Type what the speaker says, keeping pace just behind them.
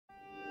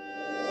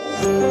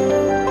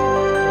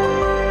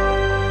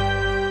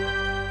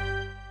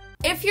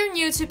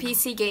new to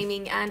PC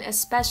gaming and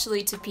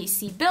especially to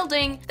PC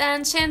building,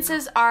 then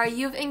chances are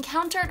you've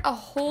encountered a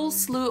whole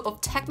slew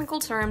of technical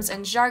terms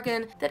and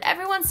jargon that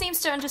everyone seems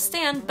to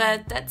understand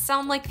but that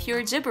sound like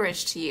pure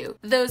gibberish to you.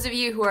 Those of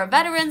you who are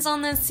veterans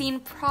on this scene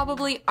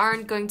probably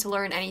aren't going to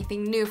learn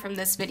anything new from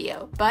this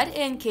video. But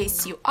in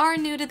case you are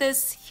new to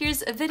this,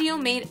 here's a video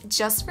made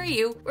just for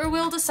you where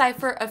we'll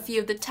decipher a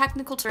few of the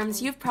technical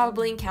terms you've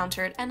probably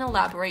encountered and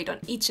elaborate on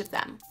each of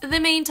them. The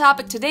main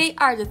topic today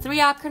are the three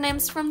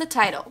acronyms from the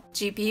title: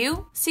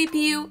 GPU,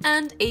 CPU,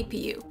 and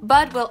APU.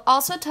 But we'll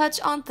also touch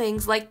on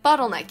things like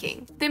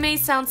bottlenecking. They may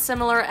sound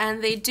similar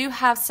and they do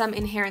have some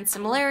inherent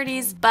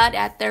similarities, but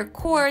at their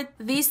core,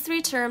 these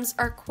three terms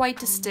are quite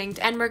distinct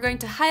and we're going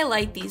to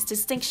highlight these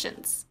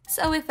distinctions.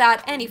 So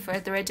without any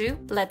further ado,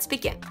 let's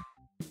begin.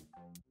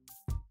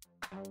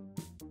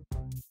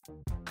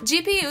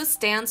 GPU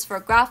stands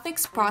for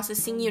Graphics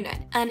Processing Unit,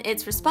 and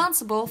it's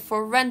responsible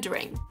for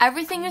rendering.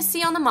 Everything you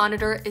see on the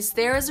monitor is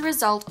there as a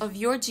result of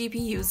your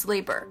GPU's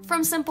labor,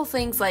 from simple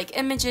things like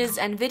images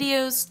and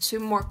videos to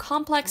more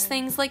complex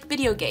things like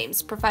video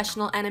games,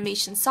 professional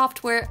animation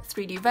software,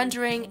 3D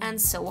rendering,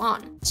 and so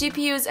on.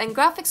 GPUs and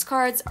graphics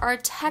cards are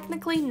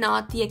technically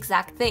not the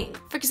exact thing.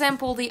 For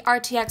example, the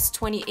RTX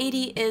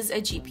 2080 is a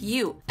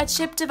GPU, a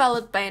chip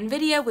developed by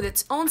NVIDIA with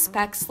its own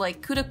specs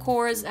like CUDA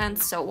cores and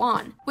so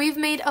on. We've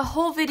made a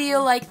whole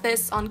video like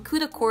this on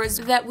CUDA cores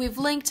that we've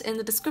linked in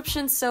the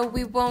description, so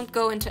we won't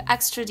go into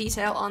extra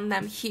detail on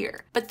them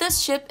here. But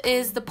this chip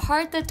is the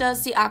part that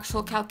does the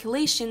actual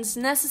calculations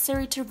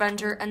necessary to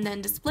render and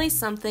then display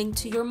something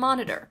to your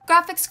monitor.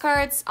 Graphics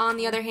cards, on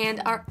the other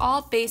hand, are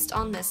all based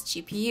on this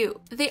GPU.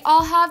 They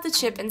all have the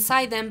chip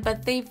inside them,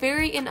 but they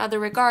vary in other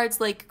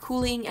regards like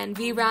cooling and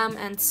VRAM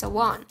and so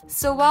on.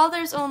 So while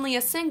there's only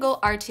a single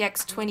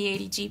RTX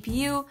 2080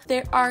 GPU,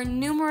 there are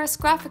numerous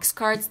graphics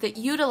cards that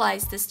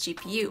utilize this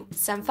GPU.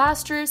 Some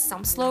faster,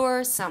 some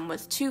slower, some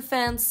with 2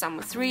 fans, some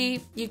with 3,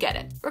 you get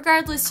it.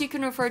 Regardless, you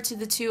can refer to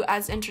the two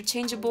as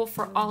interchangeable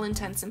for all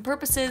intents and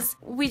purposes.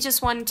 We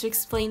just wanted to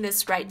explain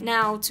this right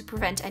now to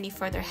prevent any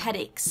further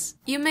headaches.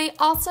 You may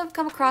also have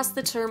come across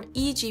the term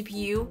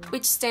eGPU,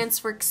 which stands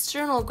for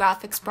External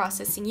Graphics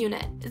Processing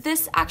Unit.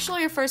 This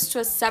actually refers to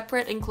a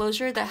separate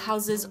enclosure that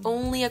houses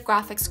only a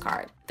graphics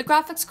card. The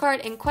graphics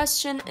card in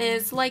question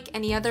is like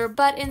any other,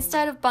 but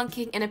instead of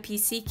bunking in a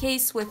PC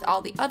case with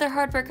all the other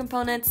hardware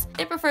components,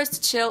 it prefers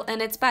to chill in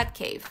its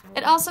Batcave.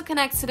 It also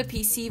connects to the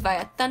PC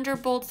via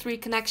Thunderbolt 3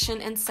 connection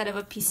instead of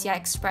a PCI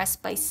Express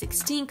by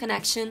 16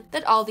 connection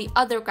that all the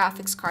other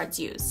graphics cards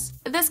use.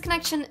 This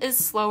connection is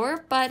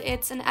slower, but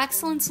it's an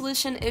excellent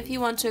solution if you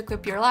want to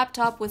equip your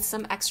laptop with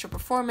some extra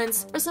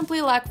performance or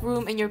simply lack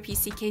room in your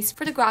PC case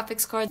for the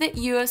graphics card that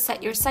you have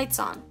set your sights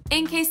on.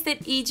 In case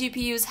that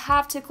eGPUs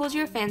have tickled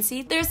your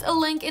fancy, there's a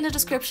link in the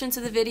description to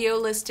the video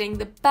listing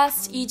the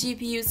best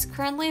eGPUs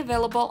currently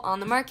available on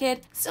the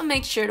market, so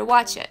make sure to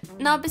watch it.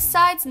 Now,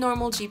 besides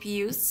normal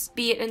GPUs,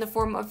 be it in the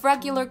form of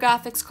regular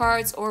graphics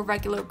cards or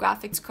regular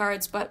graphics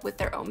cards but with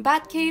their own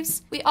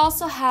Batcaves, we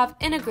also have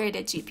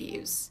integrated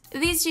GPUs.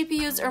 These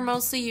GPUs are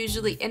mostly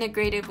usually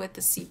integrated with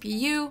the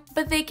CPU,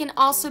 but they can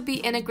also be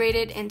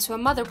integrated into a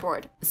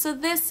motherboard. So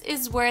this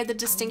is where the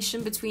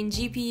distinction between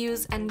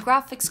GPUs and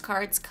graphics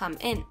cards come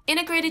in.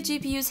 Integrated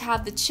GPUs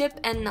have the chip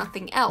and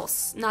nothing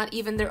else, not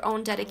even their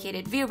own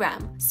dedicated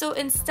VRAM. So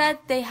instead,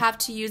 they have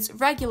to use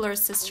regular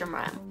system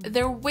RAM.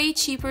 They're way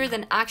cheaper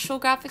than actual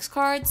graphics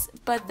cards,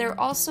 but they're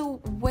also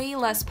way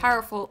less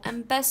powerful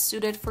and best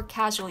suited for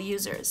casual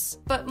users.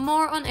 But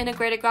more on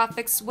integrated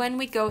graphics when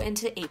we go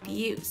into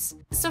APUs.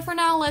 So for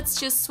now, let's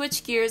just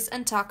switch gears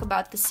and talk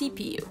about the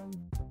CPU.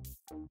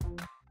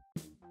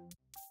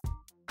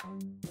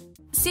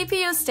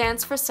 CPU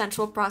stands for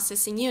Central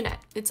Processing Unit.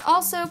 It's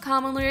also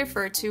commonly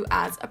referred to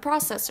as a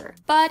processor.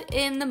 But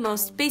in the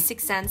most basic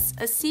sense,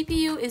 a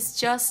CPU is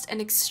just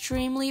an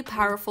extremely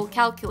powerful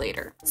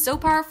calculator. So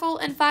powerful,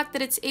 in fact,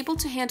 that it's able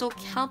to handle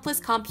countless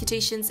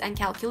computations and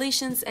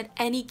calculations at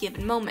any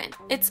given moment.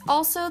 It's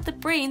also the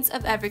brains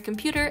of every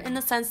computer in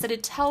the sense that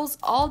it tells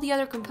all the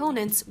other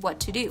components what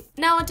to do.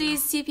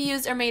 Nowadays,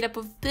 CPUs are made up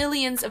of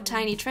billions of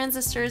tiny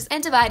transistors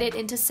and divided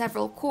into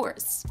several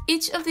cores.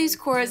 Each of these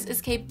cores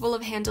is capable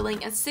of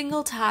handling a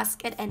single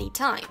task at any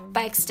time.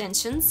 By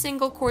extension,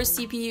 single-core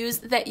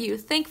CPUs that you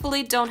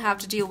thankfully don't have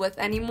to deal with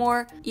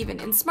anymore, even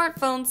in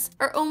smartphones,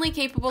 are only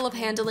capable of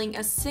handling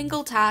a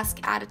single task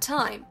at a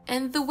time.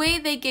 And the way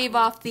they gave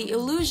off the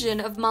illusion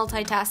of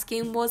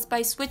multitasking was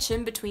by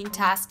switching between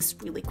tasks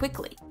really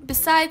quickly.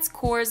 Besides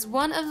cores,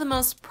 one of the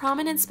most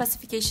prominent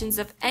specifications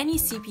of any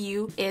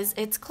CPU is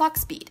its clock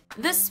speed.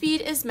 This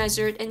speed is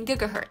measured in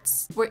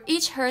gigahertz, where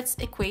each hertz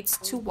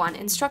equates to 1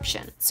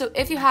 instruction. So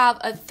if you have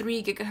a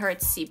 3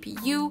 gigahertz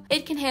CPU,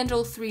 it can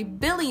handle 3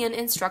 billion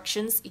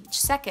instructions each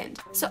second.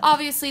 So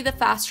obviously, the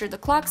faster the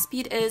clock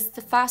speed is,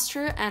 the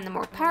faster and the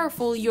more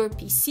powerful your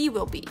PC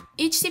will be.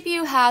 Each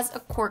CPU has a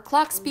core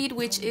clock speed,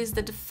 which is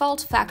the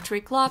default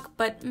factory clock,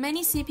 but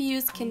many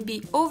CPUs can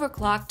be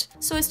overclocked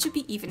so as to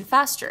be even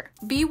faster.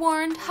 Be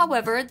warned,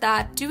 however,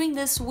 that doing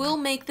this will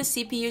make the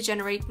CPU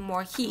generate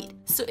more heat.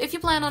 So if you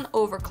plan on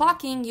overclocking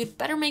overclocking, you'd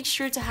better make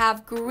sure to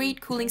have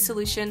great cooling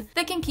solution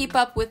that can keep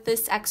up with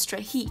this extra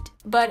heat.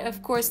 But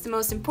of course, the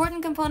most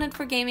important component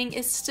for gaming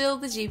is still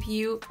the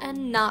GPU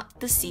and not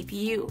the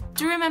CPU.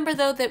 Do remember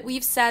though that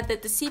we've said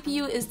that the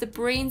CPU is the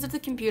brains of the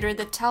computer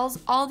that tells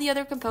all the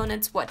other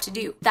components what to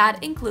do.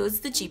 That includes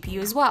the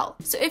GPU as well.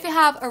 So if you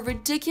have a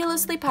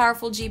ridiculously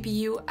powerful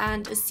GPU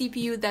and a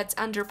CPU that's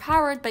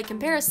underpowered by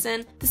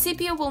comparison, the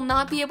CPU will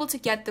not be able to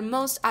get the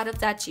most out of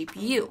that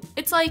GPU.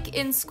 It's like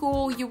in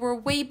school, you were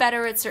way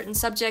better at certain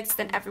subjects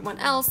than everyone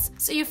else,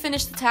 so you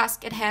finished the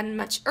task at hand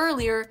much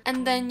earlier,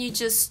 and then you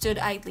just stood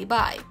idly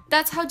by.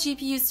 That's how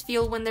GPUs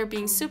feel when they're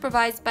being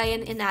supervised by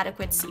an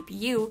inadequate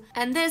CPU,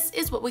 and this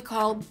is what we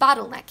call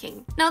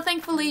bottlenecking. Now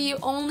thankfully, you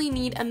only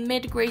need a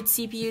mid-grade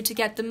CPU to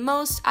get the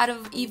most out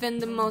of even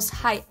the most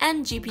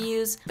high-end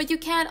GPUs, but you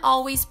can't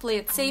always play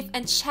it safe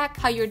and check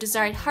how your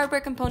desired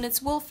hardware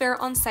components will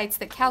fare on sites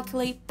that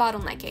calculate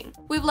bottlenecking.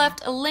 We've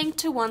left a link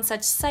to one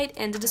such site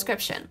in the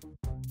description.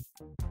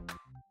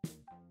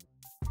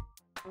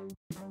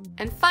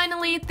 And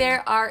finally,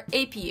 there are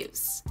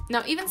APUs.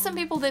 Now, even some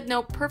people that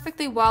know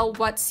perfectly well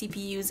what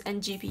CPUs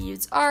and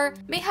GPUs are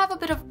may have a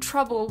bit of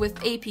trouble with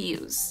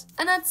APUs.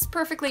 And that's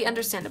perfectly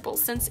understandable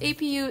since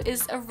APU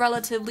is a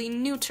relatively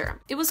new term.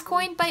 It was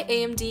coined by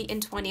AMD in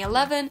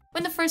 2011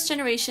 when the first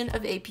generation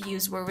of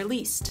APUs were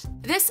released.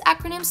 This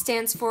acronym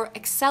stands for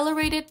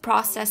Accelerated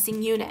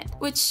Processing Unit,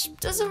 which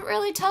doesn't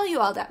really tell you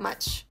all that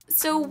much.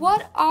 So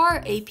what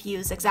are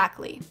APUs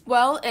exactly?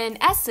 Well, in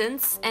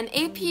essence, an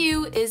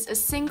APU is a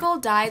single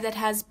die that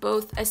has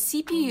both a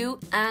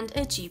CPU and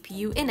a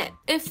GPU in it.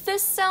 If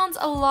this sounds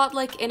a lot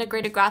like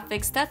integrated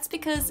graphics, that's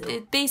because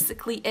it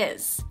basically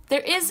is. There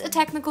is a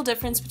technical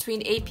difference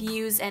between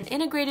APUs and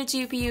integrated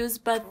GPUs,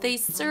 but they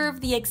serve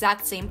the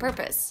exact same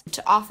purpose: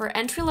 to offer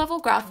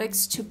entry-level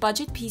graphics to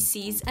budget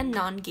PCs and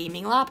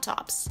non-gaming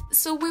laptops.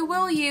 So we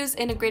will use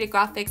integrated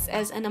graphics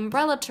as an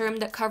umbrella term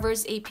that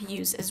covers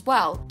APUs as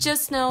well.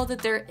 Just know that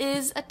there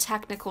is a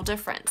technical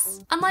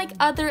difference. Unlike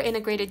other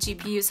integrated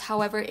GPUs,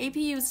 however,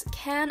 APUs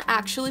can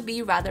actually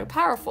be rather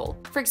powerful.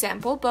 For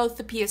example, both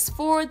the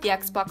PS4, the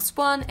Xbox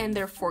One, and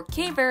their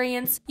 4K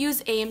variants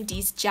use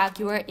AMD's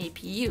Jaguar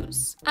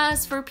APUs.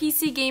 As for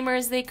PC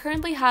gamers, they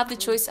currently have the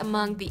choice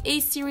among the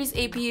A-series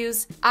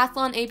APUs,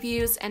 Athlon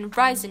APUs, and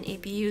Ryzen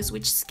APUs,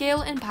 which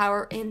scale in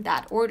power in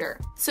that order.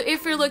 So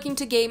if you're looking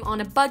to game on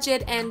a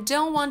budget and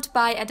don't want to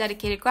buy a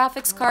dedicated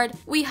graphics card,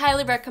 we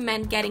highly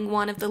recommend getting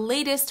one of the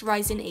latest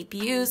Ryzen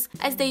APUs,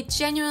 as they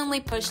genuinely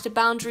push the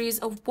boundaries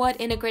of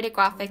what integrated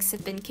graphics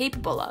have been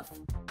capable of.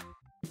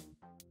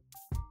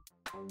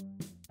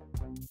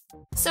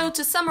 So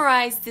to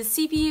summarize, the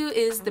CPU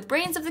is the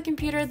brains of the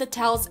computer that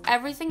tells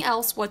everything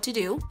else what to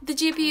do. The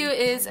GPU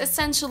is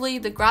essentially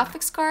the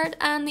graphics card,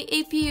 and the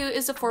APU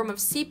is a form of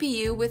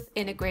CPU with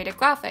integrated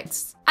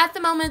graphics. At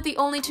the moment, the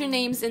only two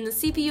names in the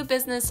CPU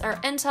business are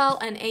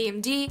Intel and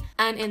AMD,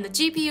 and in the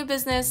GPU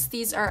business,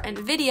 these are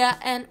Nvidia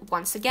and,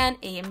 once again,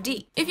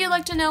 AMD. If you'd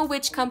like to know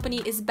which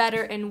company is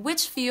better in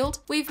which field,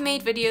 we've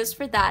made videos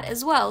for that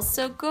as well,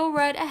 so go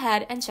right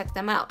ahead and check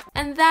them out.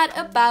 And that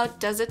about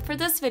does it for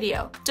this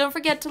video. Don't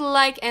forget to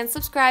like and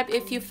subscribe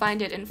if you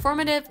find it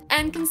informative,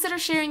 and consider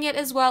sharing it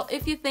as well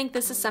if you think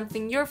this is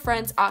something your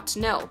friends ought to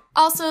know.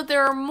 Also,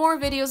 there are more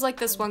videos like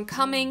this one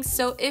coming,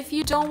 so if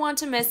you don't want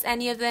to miss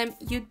any of them,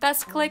 you'd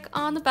best click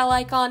on the bell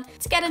icon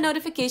to get a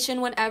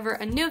notification whenever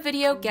a new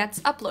video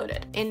gets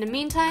uploaded. In the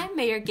meantime,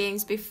 may your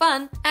games be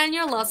fun and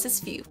your losses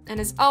few. And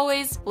as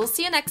always, we'll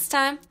see you next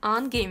time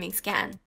on Gaming Scan.